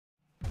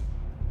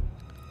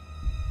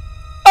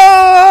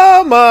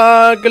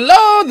my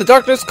glow, the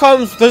darkness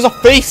comes. There's a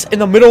face in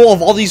the middle of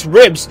all these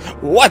ribs.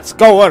 What's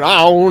going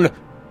on?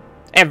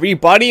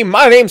 Everybody,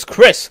 my name's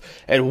Chris,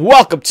 and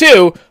welcome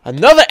to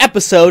another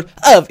episode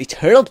of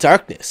Eternal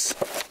Darkness.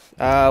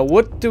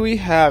 What do we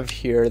have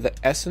here? The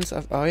essence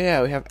of... Oh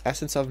yeah, we have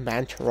essence of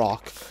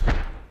Mantarok.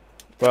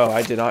 Well,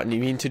 I did not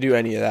mean to do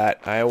any of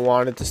that. I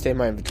wanted to stay in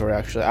my inventory,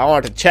 actually. I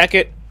wanted to check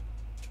it.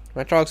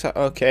 Mantarok's...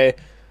 Okay.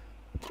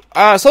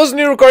 So it's a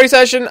new recording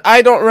session.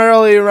 I don't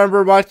really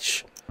remember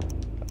much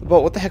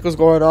about what the heck was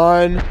going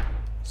on.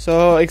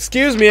 So,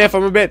 excuse me if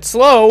I'm a bit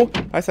slow.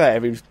 I thought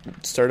every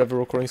start of a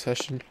recording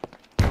session.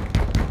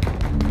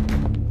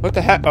 What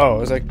the heck? Oh, I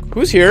was like,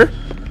 who's here?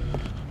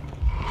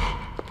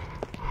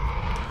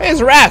 Hey, it's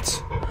a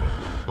rat!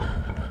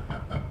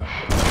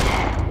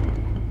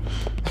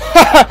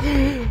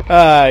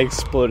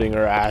 Exploding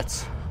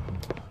rats.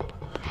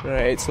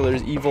 Alright, so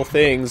there's evil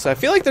things. I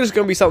feel like there's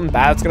gonna be something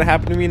bad that's gonna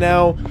happen to me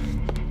now.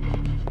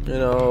 You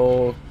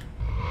know,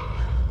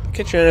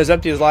 kitchen is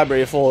empty as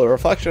library full, a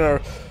reflection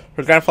of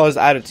her grandfather's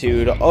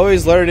attitude,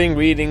 always learning,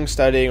 reading,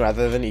 studying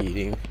rather than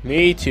eating.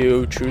 Me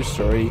too, true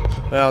story.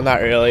 Well,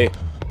 not really,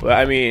 but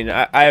I mean,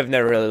 I have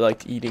never really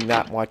liked eating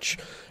that much.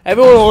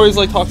 Everyone always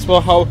like talks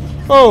about how,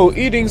 oh,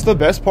 eating's the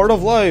best part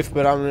of life,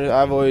 but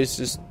I've always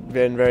just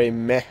been very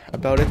meh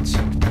about it.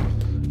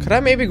 Could I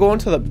maybe go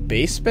into the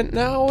basement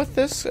now with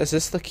this? Is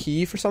this the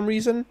key for some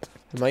reason?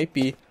 It might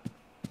be.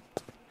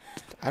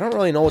 I don't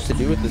really know what to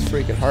do with this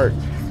freaking heart.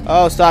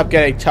 Oh, stop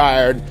getting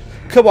tired.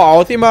 Come on,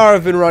 with the amount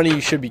I've been running, you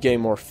should be getting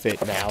more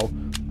fit now.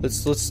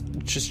 Let's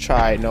just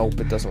try. Nope,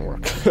 it doesn't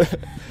work.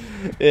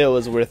 It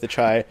was worth a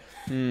try.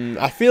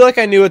 I feel like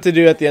I knew what to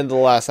do at the end of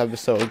the last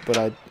episode,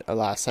 but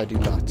alas, I do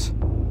not.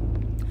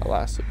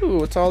 Alas. Ooh,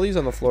 what's all these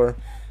on the floor?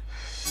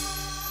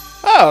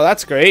 Oh,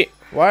 that's great.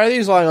 Why are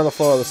these lying on the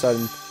floor all of a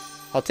sudden?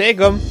 I'll take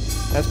them.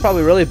 That's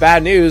probably really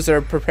bad news.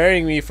 They're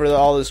preparing me for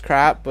all this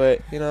crap,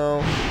 but, you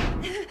know...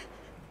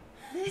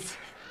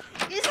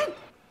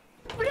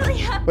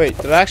 Wait,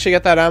 did I actually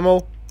get that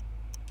ammo?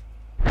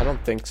 I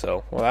don't think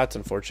so. Well, that's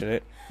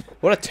unfortunate.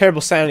 What a terrible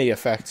sanity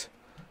effect.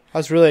 I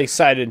was really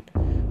excited.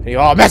 And you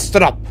all messed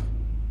it up!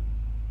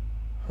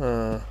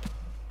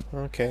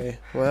 Okay.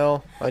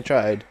 Well, I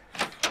tried.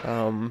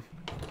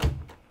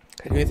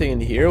 Anything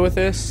in here with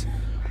this?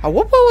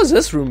 What was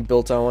this room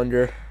built, I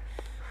wonder?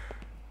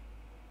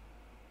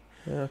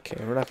 Okay,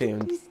 we're not gonna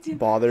even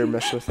bother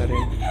mess with that in.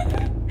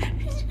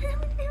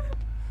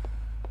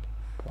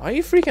 Why are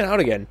you freaking out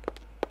again?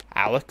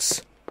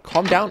 Alex.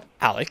 Calm down,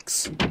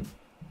 Alex.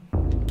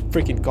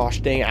 Freaking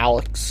gosh dang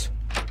Alex.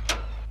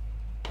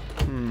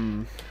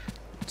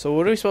 So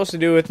what are we supposed to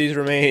do with these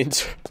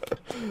remains?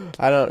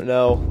 I don't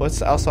know.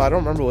 Also, I don't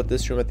remember what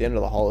this room at the end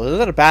of the hall is. Is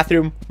that a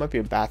bathroom? Might be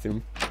a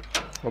bathroom.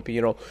 Might be,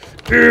 you know,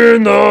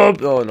 in the...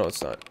 Oh, no,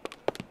 it's not.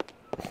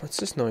 What's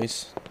this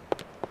noise?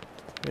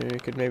 Maybe we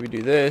could maybe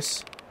do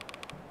this.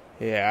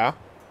 Yeah.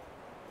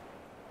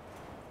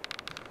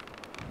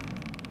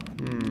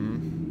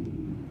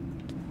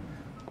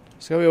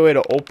 There's gotta be a way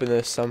to open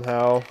this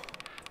somehow.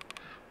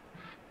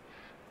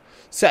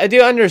 So I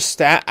do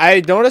understand.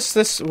 I noticed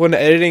this when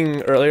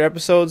editing earlier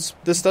episodes.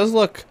 This does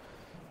look...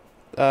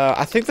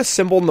 I think the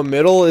symbol in the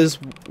middle is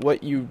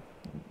what you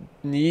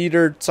need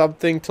or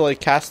something to like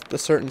cast a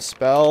certain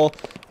spell.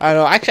 I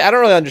don't know. Actually, I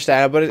don't really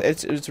understand it, but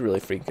it's really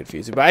freaking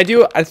confusing. But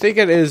I think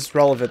it is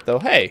relevant though.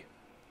 Hey,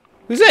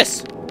 who's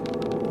this? The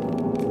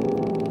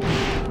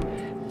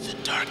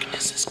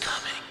darkness is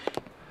coming.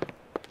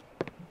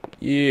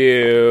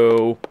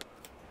 You.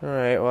 All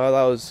right. Well,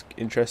 that was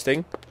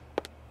interesting.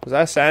 Was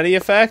that a sanity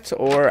effect,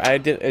 or I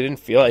didn't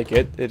feel like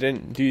it. It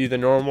didn't do the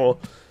normal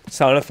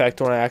sound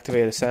effect when I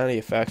activate a sanity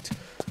effect.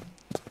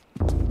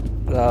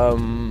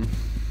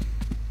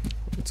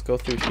 Let's go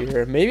through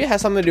here. Maybe it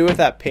has something to do with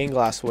that pane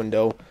glass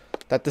window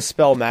that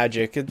dispel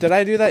magic. Did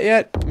I do that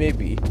yet?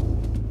 Maybe.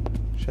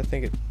 Should I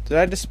think it? Did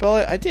I dispel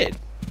it? I did.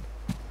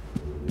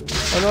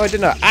 Oh no, I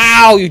did not.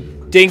 Ow, you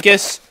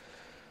dinkus!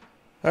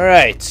 All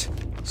right.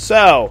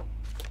 So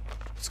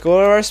let's go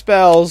to our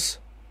spells.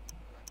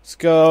 Let's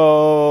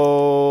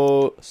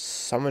go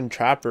summon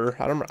trapper.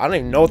 I don't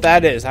even know what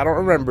that is. I don't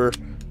remember.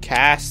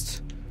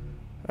 Cast.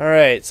 All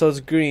right, so it's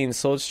green.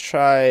 So let's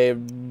try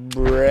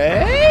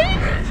break.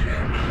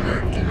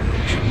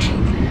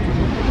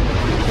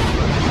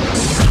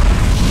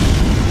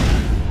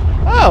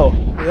 Oh,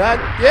 that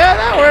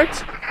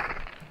worked.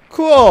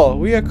 Cool.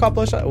 We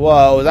accomplished that.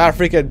 Whoa, is that a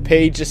freaking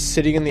page just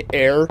sitting in the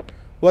air?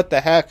 What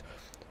the heck?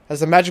 As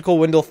the magical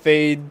window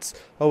fades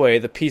away,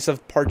 the piece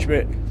of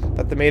parchment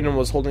that the maiden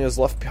was holding is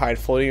left behind,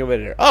 floating in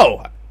midair.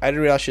 Oh, I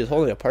didn't realize she was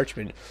holding a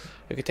parchment.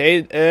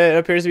 It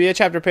appears to be a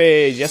chapter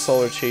page. Yes,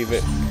 I'll retrieve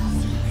it.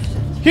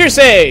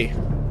 Hearsay!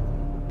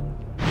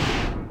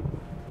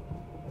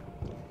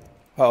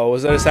 Oh,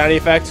 was that a sanity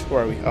effect?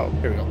 Where are we? Oh,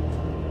 here we go.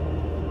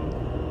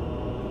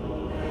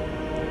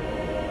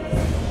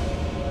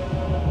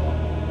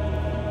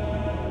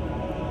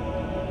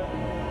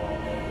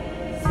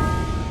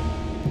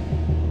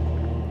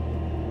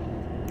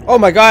 Oh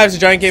my god, it's a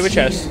giant game of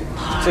chess.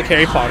 It's like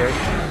Harry Potter.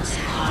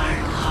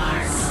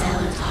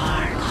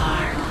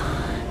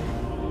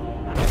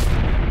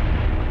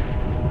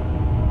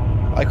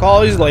 Like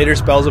all these later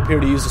spells appear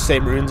to use the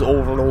same runes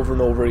over and over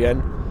and over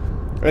again.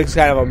 It's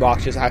kind of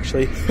obnoxious,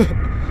 actually.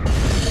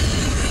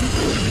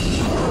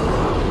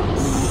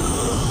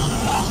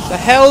 The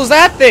hell is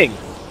that thing?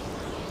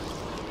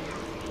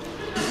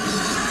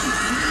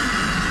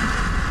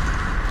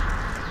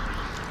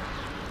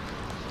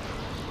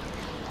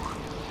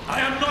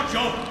 I am not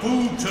your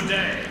food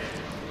today.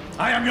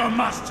 I am your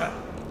master.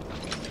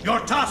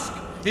 Your task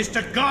is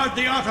to guard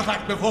the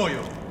artifact before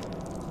you.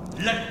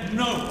 Let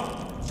no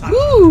one touch it.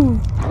 Woo!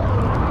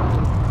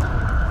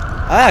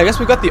 Ah, I guess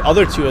we got the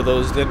other two of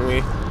those, didn't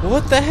we?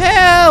 What the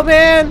hell,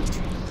 man?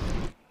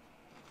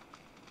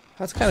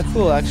 That's kind of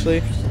cool,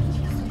 actually.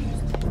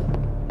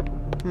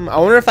 I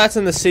wonder if that's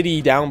in the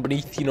city down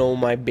beneath, you know,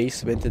 my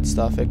basement and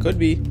stuff. It could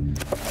be.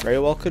 Very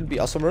well could be.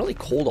 Also, I'm really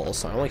cold all the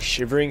time. I'm like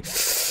shivering.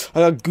 I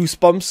got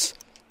goosebumps.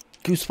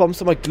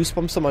 Goosebumps on my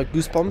goosebumps on my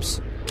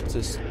goosebumps. What's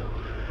this?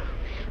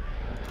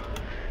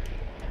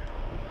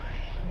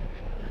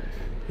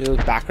 You know,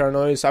 background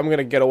noise. I'm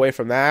gonna get away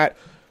from that.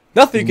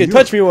 Nothing can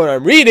touch me when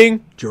I'm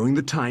reading. During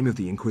the time of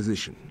the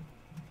Inquisition,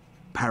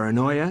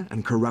 paranoia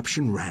and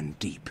corruption ran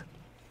deep.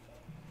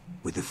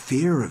 With the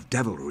fear of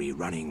devilry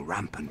running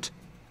rampant,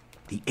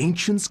 the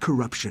ancients'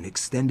 corruption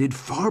extended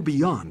far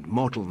beyond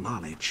mortal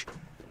knowledge,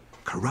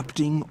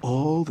 corrupting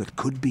all that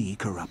could be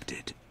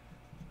corrupted.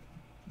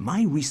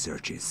 My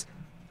researches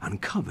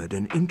uncovered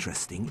an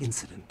interesting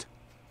incident.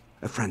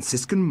 A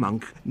Franciscan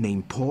monk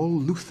named Paul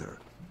Luther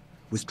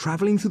was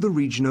traveling through the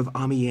region of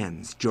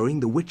Amiens during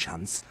the witch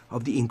hunts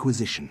of the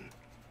Inquisition.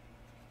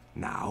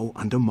 Now,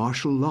 under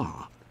martial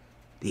law,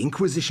 the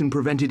Inquisition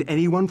prevented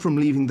anyone from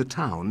leaving the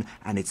town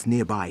and its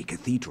nearby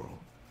cathedral.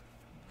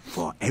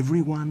 For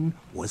everyone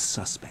was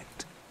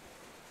suspect.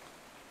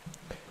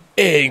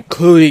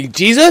 Including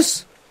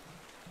Jesus?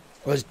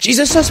 Was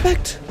Jesus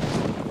suspect?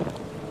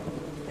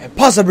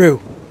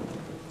 Impossible!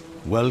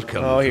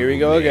 Welcome. Oh, here we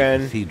go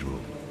again.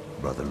 Cathedral,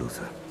 Brother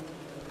Luther.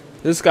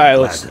 This guy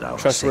Glad looks that our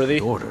trustworthy.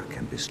 sacred order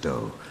can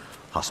bestow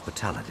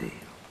hospitality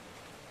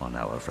on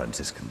our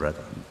Franciscan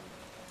brethren.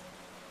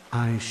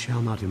 I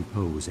shall not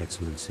impose,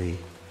 Excellency.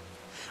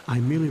 I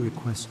merely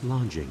request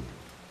lodging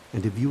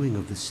and a viewing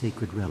of the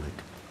sacred relic,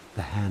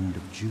 the Hand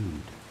of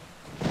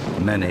Jude.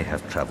 Many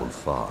have traveled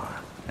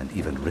far and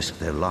even risked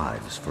their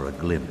lives for a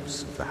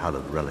glimpse of the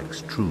hallowed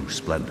relic's true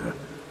splendor.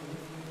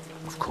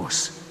 Of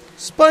course,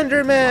 Splendor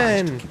you're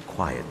advised Man! to keep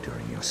quiet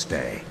during your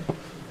stay.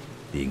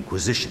 The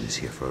Inquisition is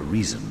here for a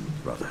reason,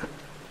 brother.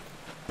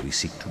 We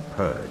seek to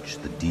purge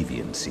the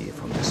deviancy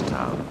from this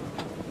town.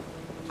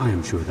 I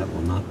am sure that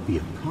will not be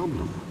a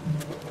problem.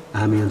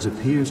 Amiens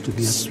appears to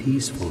be a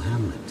peaceful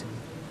hamlet.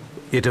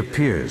 It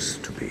appears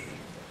to be,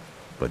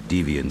 but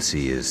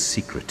deviancy is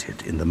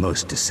secreted in the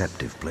most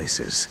deceptive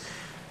places,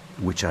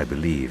 which I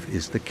believe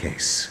is the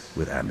case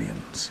with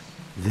Amiens.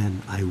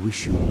 Then I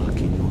wish you luck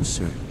in your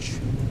search.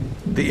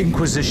 The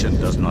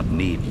Inquisition does not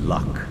need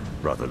luck,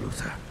 Brother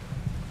Luther.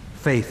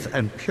 Faith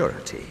and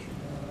purity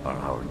are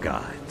our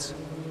guides.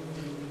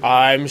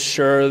 I'm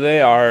sure they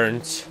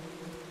aren't.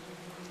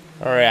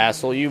 Alright,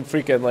 asshole, you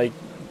freaking, like,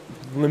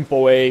 limp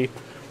away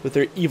with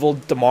their evil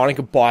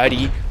demonic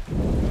body.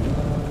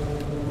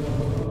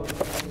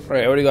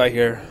 Alright, what do you got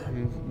here?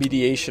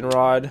 Mediation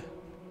rod.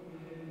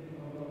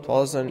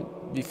 Doesn't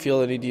you feel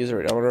the need to use it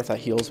right now? I wonder if that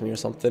heals me or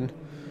something.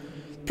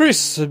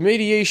 Priest's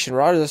mediation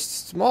rod is a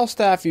small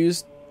staff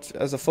used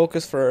as a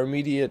focus for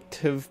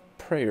meditative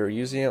prayer.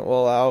 Using it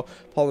will allow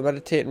Paul to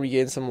meditate and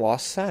regain some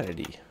lost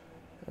sanity.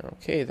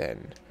 Okay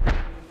then.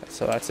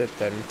 So that's it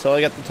then. Until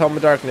I get the Tome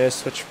of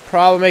Darkness, which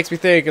probably makes me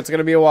think it's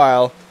gonna be a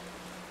while.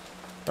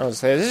 I was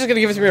saying, is this just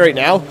gonna give it to me right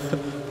now?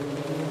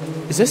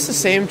 Is this the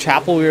same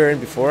chapel we were in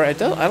before? I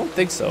don't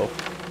think so.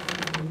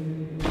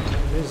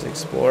 Let's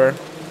explore.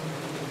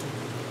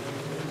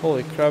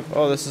 Holy crap!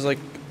 Oh, this is like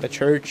a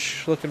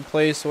church-looking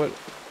place. What?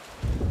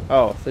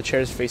 Oh, the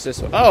chairs face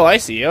this way. Oh, I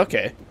see.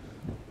 Okay.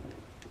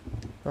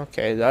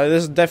 Okay,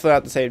 this is definitely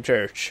not the same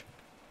church.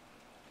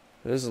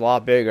 This is a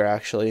lot bigger,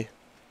 actually.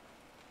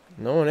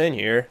 No one in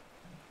here.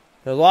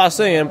 There's a lot of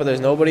singing, but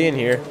there's nobody in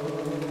here.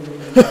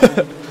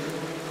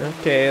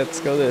 Okay, let's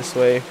go this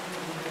way.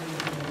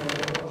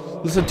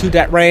 Listen to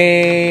that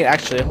rain.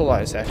 Actually, hold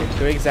on a second.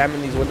 Can we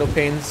examine these window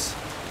panes?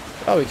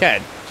 Oh, we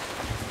can.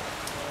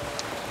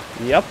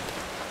 Yep.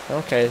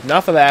 Okay,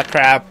 enough of that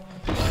crap.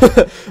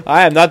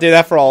 I am not doing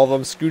that for all of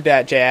them. Screw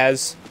that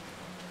jazz.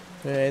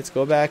 Alright, let's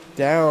go back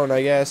down,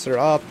 I guess, or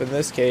up in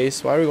this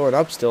case. Why are we going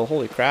up still?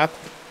 Holy crap.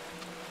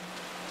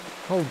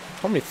 Oh,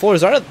 how many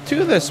floors are there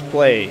to this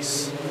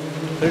place?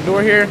 Is there a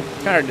door here? Kind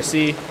of hard to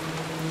see.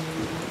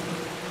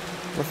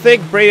 A thick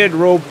braided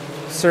rope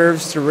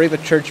serves to ring the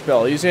church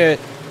bell. Using it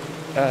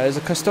as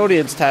a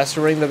custodian's task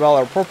to ring the bell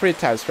at appropriate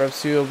times.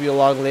 Perhaps you'll be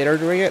along later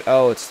to ring it.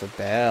 Oh, it's the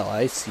bell.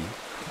 I see.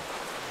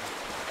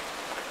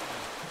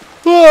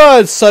 Oh,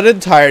 it's sudden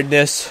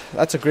tiredness.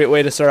 That's a great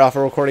way to start off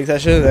a recording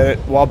session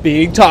while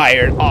being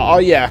tired. Oh,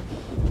 yeah.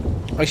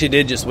 Actually,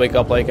 did just wake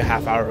up like a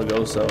half hour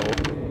ago, so...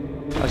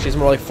 Actually, it's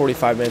more like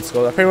 45 minutes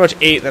ago. I pretty much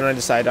ate, then I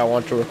decided I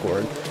want to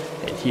record.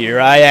 And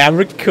here I am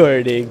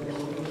recording.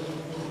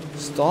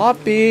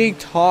 Stop being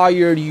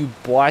tired, you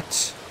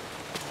butt.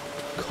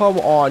 Come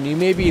on, you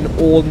may be an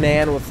old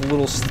man with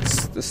little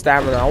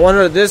stamina. I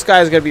wonder if this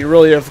guy's gonna be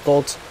really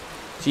difficult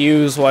to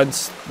use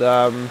once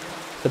the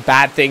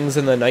bad things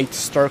in the night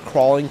start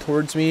crawling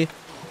towards me.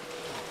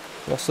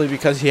 Mostly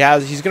because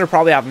he's gonna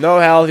probably have no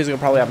health, he's gonna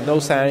probably have no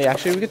sanity.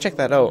 Actually, we could check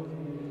that out.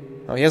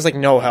 Oh, he has like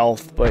no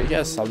health, but he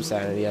has some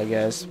sanity, I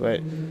guess.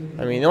 But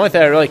I mean, the only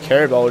thing I really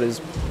care about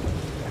is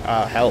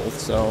health,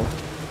 so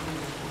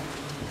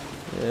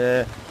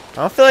yeah. I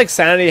don't feel like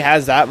sanity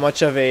has that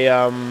much of a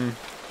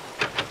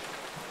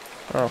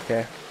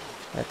okay.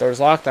 That door's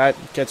locked. That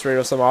gets rid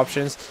of some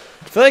options.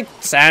 I feel like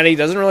sanity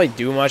doesn't really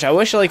do much. I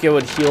wish like it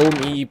would heal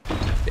me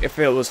if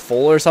it was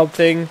full or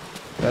something.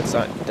 That's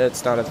not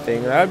a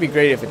thing. That would be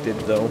great if it did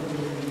though.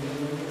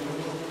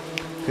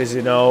 Because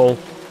you know,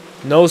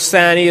 no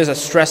sanity is a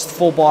stressed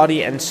full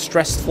body, and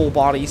stressed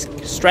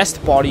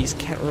bodies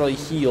can't really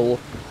heal.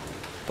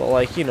 But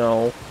like, you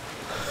know,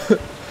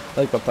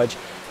 like my punch.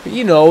 But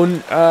you know,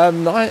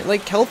 not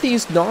like healthy,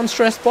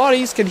 non-stressed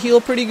bodies can heal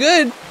pretty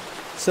good.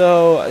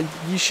 So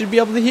you should be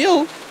able to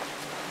heal.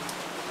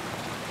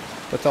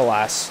 But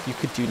alas, you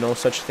could do no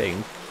such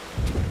thing.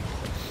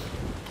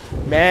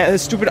 Man,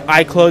 this stupid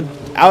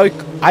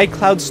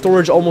iCloud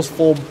storage almost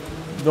full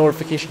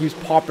notification keeps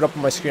popping up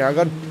on my screen. I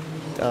gotta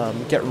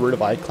get rid of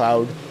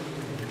iCloud.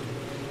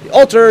 The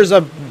altar is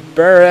a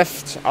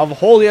bereft of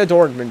holy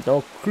adornment.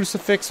 No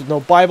crucifix,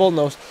 no Bible,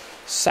 no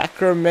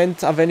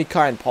sacrament of any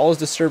kind. Paul is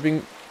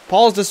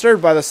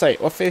disturbed by the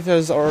sight. What faith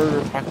is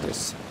our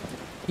practice?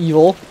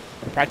 Evil.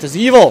 Practice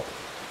evil.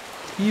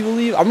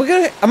 Evil. Am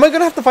I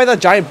gonna have to fight that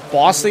giant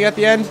boss thing at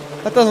the end?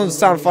 That doesn't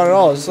sound fun at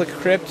all. It's like a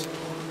crypt.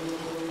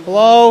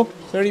 Hello?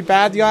 Is there any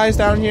bad guys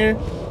down here?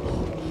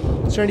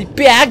 Is there any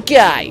bad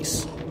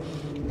guys?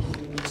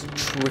 As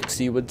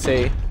Trixie would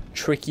say.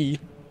 Tricky.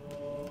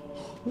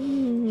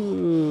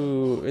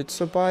 Ooh,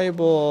 it's a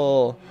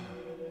Bible.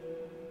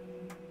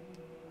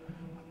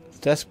 The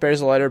desk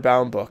bears a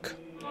letter-bound book.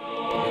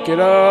 Pick it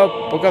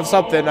up. Book of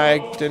something. I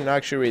didn't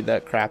actually read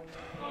that crap.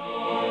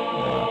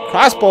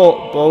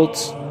 Crossbow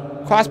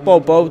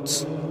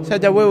boats.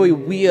 Said that really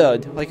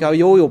weird, like a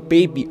yo-yo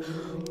baby.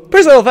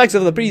 Personal effects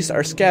of the priest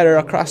are scattered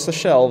across the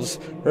shelves.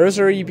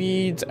 Rosary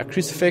beads, a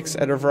crucifix,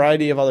 and a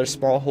variety of other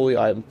small holy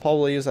items. Paul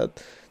believes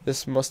that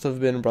this must have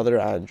been Brother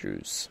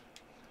Andrew's.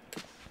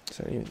 Is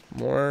there any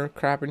more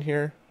crap in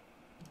here?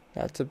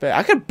 That's a bit.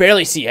 I could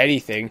barely see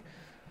anything.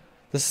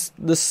 This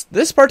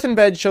Spartan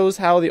bed shows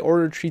how the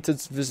order treats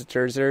its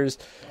visitors. There's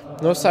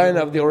no sign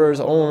of the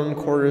order's own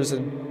quarters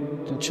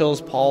and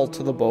chills Paul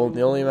to the bone.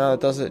 The only man that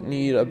doesn't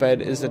need a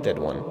bed is the dead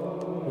one.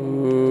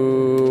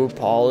 Ooh,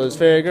 Paul is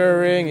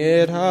figuring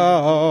it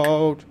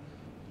out.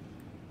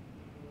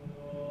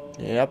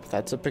 Yep,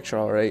 that's a picture,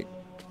 alright.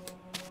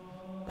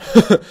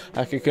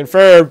 I can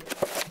confirm.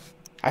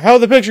 I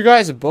found the picture,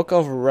 guys. A book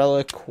of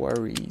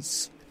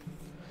reliquaries.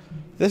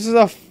 This is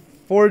a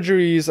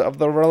forgeries of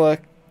the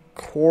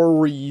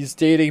reliquaries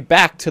dating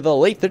back to the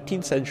late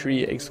 13th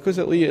century,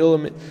 exquisitely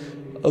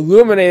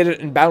illuminated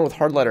and bound with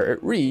hard letter.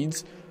 It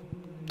reads,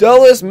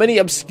 doubtless many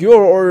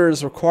obscure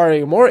orders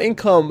requiring more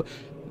income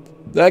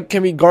that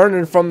can be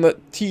garnered from the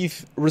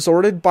teeth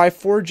resorted by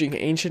forging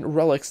ancient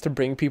relics to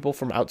bring people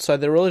from outside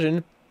their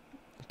religion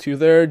to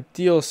their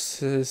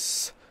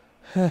diocese,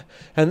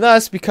 and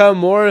thus become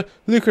more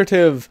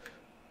lucrative.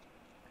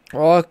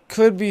 Well, it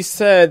could be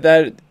said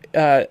that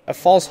a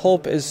false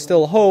hope is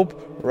still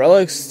hope.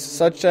 Relics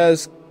such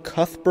as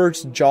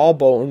Cuthbert's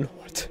jawbone,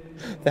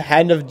 the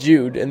hand of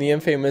Jude, and the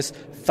infamous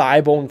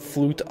thigh bone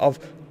flute of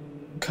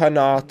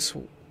Connaught,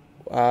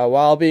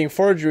 while being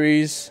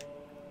forgeries,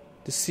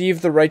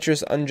 deceive the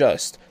righteous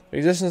unjust. Their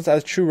existence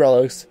as true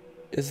relics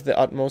is the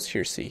utmost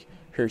hearsay.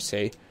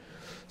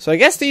 So I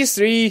guess these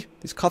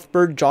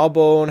Cuthbert,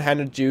 jawbone,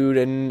 hand of Jude,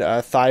 and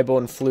thigh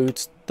bone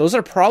flutes, those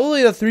are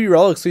probably the 3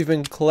 relics we've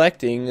been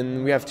collecting,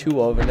 and we have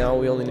 2 of, and now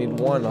we only need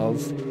 1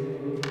 of.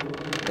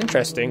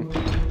 Interesting.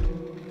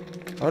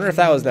 I wonder if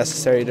that was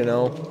necessary to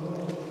know.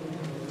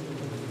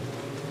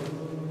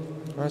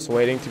 I'm just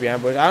waiting to be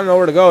ambushed. I don't know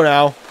where to go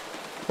now.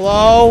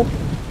 Hello?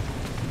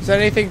 Has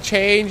anything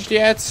changed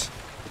yet?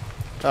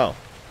 Oh.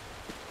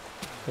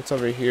 What's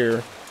over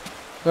here?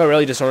 I got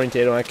really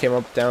disoriented when I came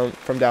up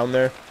from down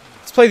there.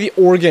 Let's play the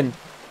organ.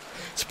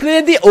 Let's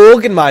play the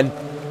organ, man.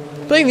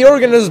 Playing the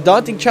organ is a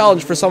daunting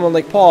challenge for someone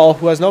like Paul,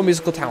 who has no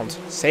musical talent.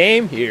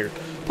 Same here.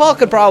 Paul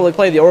could probably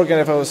play the organ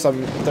if there was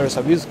some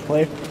music to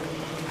play.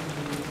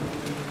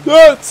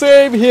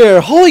 Same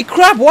here. Holy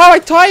crap, why am I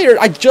tired?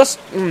 I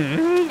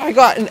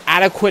got an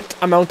adequate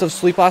amount of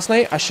sleep last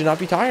night. I should not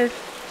be tired.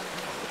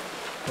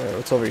 Alright,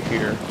 what's over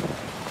here?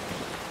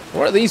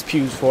 What are these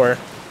pews for?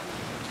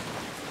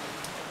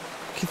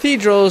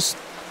 Cathedral's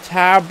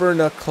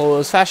tabernacle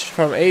is fashioned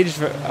from aged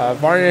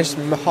varnished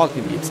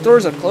mahogany. Its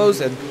doors are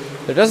closed and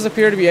there doesn't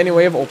appear to be any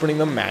way of opening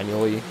them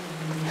manually.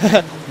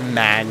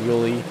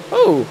 Manually.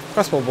 Oh,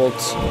 crossbow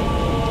bolts.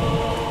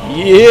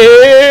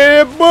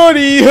 Yeah,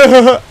 buddy!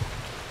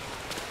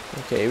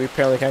 Okay, we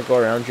apparently can't go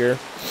around here.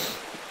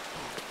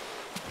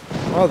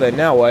 Well then,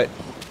 now what?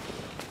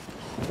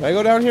 Did I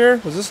go down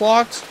here? Was this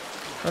locked?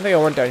 I don't think I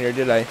went down here,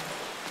 did I?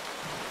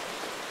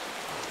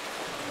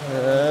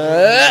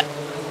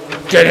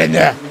 Get in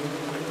there!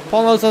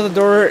 Paul knows that the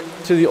door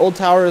to the old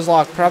tower is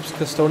locked. Perhaps the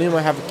custodian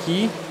might have a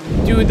key?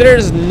 Dude,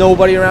 there's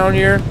nobody around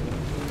here.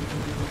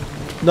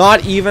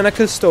 Not even a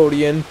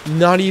custodian.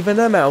 Not even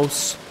a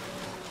mouse.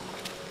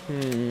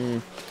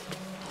 Why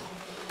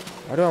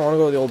do I want to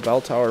go to the old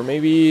bell tower?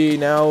 Maybe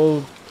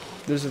now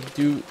there's a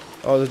dude.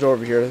 Oh, there's a door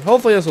over here.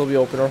 Hopefully this will be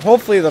open. Or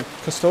hopefully the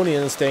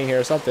custodian is staying here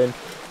or something.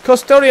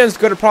 Custodian's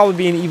going to probably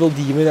be an evil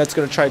demon that's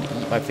going to try to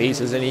eat my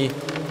face, isn't he?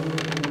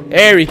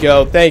 There we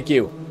go. Thank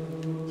you.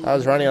 I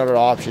was running out of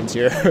options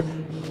here.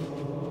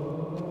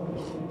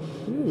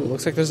 Ooh,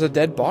 looks like there's a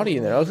dead body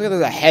in there. Looks like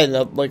there's a head in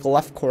the like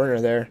left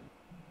corner there.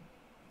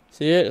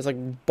 See it? It's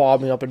like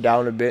bobbing up and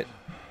down a bit.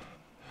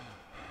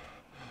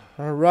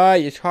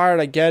 Alright, you're tired,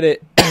 I get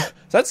it. Is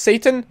that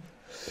Satan?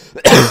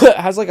 It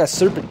has like a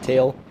serpent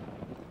tail.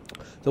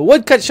 The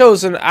woodcut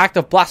shows an act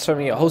of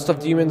blasphemy. A host of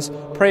demons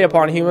prey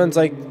upon humans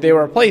like they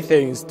were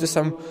playthings,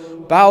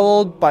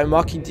 disemboweled by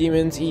mocking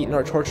demons, eaten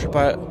or tortured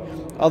by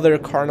other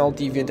carnal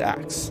deviant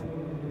acts.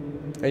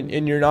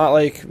 And you're not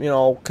like, you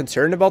know,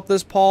 concerned about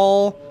this,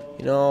 Paul?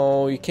 You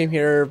know, you came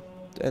here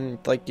and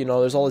like, you know,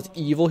 there's all this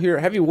evil here.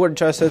 Heavy wooden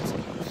chest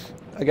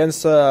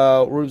against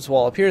the room's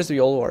wall appears to be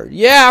old war.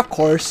 Yeah, of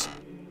course.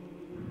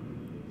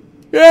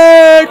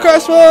 Yay,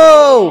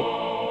 crossbow!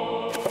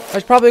 I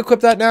should probably equip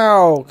that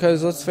now,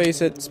 because let's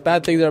face it,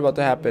 bad things are about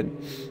to happen.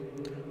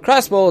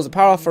 Crossbow is a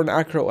powerful and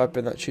accurate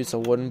weapon that shoots a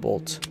wooden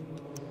bolt.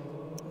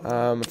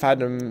 If I had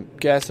to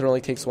guess, it only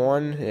takes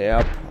one.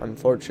 Yep,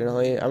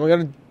 unfortunately. I'm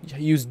gonna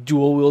use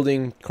dual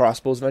wielding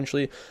crossbows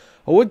eventually.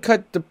 A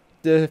woodcut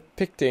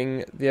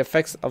depicting the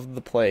effects of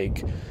the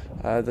plague.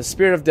 The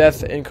spirit of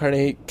death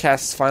incarnate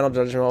casts final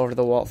judgment over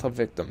the wealth of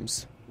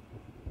victims.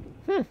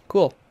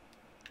 Cool.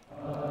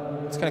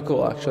 It's kind of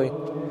cool, actually.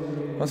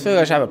 I feel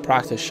like I should have a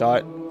practice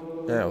shot.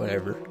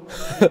 Whatever.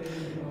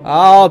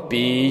 I'll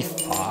be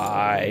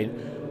fine.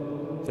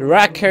 The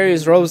rat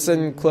carries robes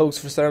and cloaks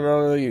for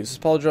ceremonial use.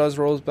 Paul draws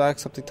robes back,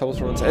 something tumbles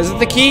from inside. Is it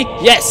the key?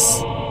 Yes!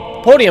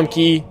 Podium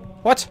key.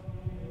 What?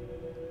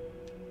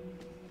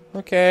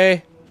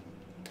 Okay.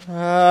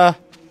 I'm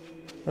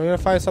gonna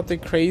find something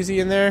crazy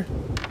in there.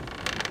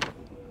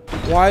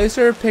 Why is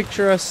there a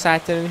picture of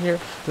Satan in here?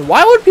 And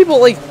why would people,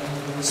 like,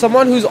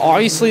 someone who's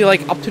obviously,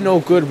 like, up to no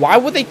good, why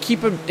would they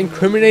keep an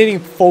incriminating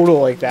photo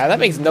like that? That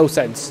makes no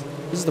sense.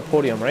 This is the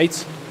podium,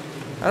 right?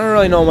 I don't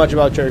really know much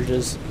about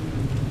churches.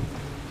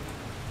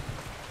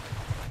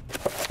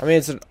 I mean,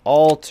 it's an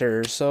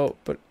altar, so,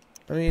 but,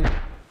 I mean,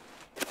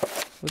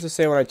 what's it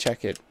say when I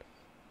check it?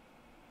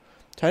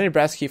 Tiny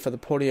brass key for the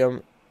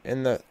podium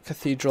in the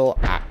cathedral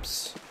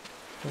apse.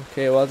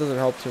 Okay, well, that doesn't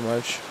help too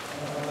much.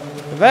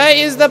 Where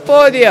is the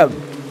podium?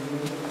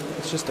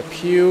 It's just a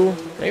pew.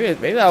 Maybe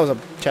that was a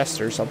chest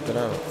or something.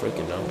 I don't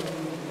freaking know.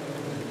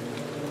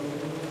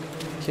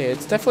 Okay,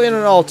 it's definitely in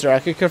an altar. I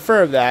can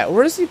confirm that.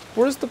 Where's the...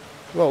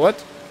 Whoa,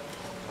 what?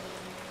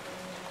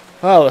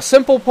 Oh, a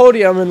simple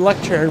podium and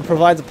lectern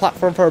provides a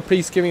platform for a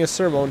priest giving a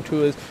sermon to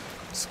his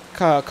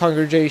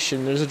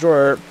congregation. There's a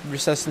drawer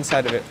recessed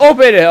inside of it.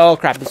 Open it! Oh,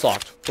 crap, it's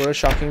locked. What a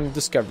shocking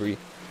discovery.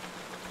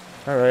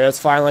 Alright, let's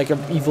find like an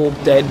evil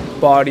dead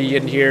body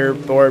in here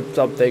or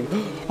something.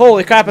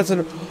 Holy crap, it's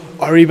an...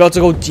 Are we about to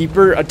go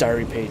deeper? A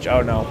diary page.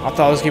 Oh no. I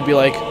thought it was going to be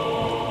like...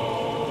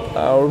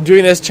 we're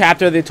doing this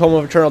chapter, the Tome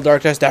of Eternal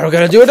Darkness. Now we're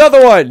going to do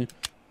another one!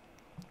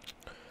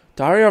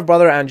 Diary of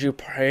Brother Andrew,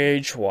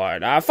 page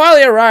 1. I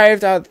finally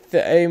arrived at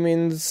the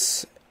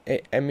Amiens,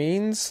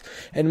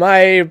 and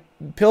my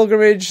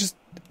pilgrimage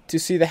to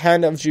see the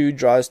hand of Jude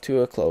draws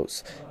to a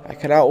close. I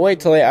cannot wait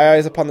to lay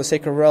eyes upon the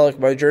sacred relic.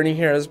 My journey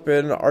here has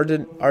been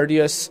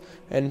arduous,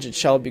 and it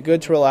shall be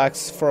good to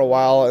relax for a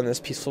while in this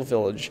peaceful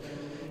village.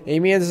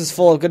 Amiens is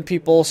full of good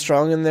people,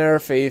 strong in their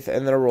faith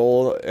and their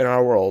role in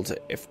our world.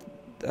 If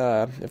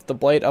the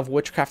blight of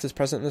witchcraft is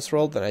present in this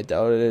world, then I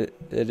doubt it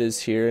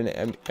is here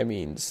in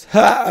Amiens.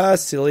 Ha!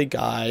 Silly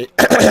guy.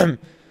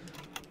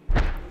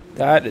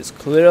 That is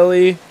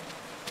clearly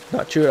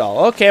not true at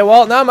all. Okay,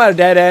 well, now I'm at a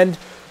dead end.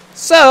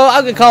 So,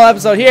 I'm going to call the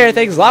episode here.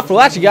 Thanks a lot for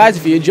watching, guys.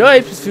 If you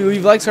enjoyed, please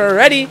leave likes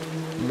already.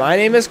 My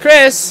name is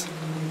Chris.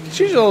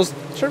 Those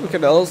sherbet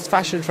candles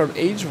fashioned from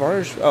aged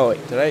varnish. Oh,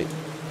 wait, did I?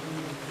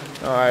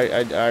 Oh,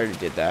 I already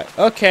did that.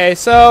 Okay,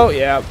 so,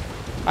 yeah.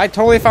 I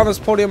totally found this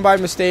podium by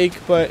mistake,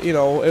 but, you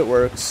know, it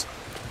works.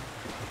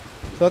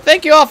 So,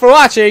 thank you all for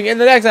watching. In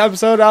the next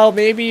episode, I'll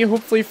maybe,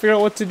 hopefully, figure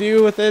out what to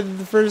do within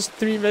the first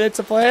 3 minutes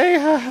of play.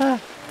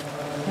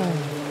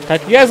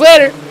 Talk to you guys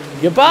later.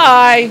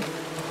 Goodbye.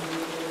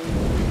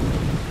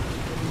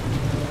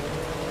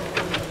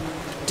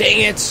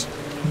 Dang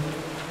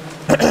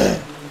it.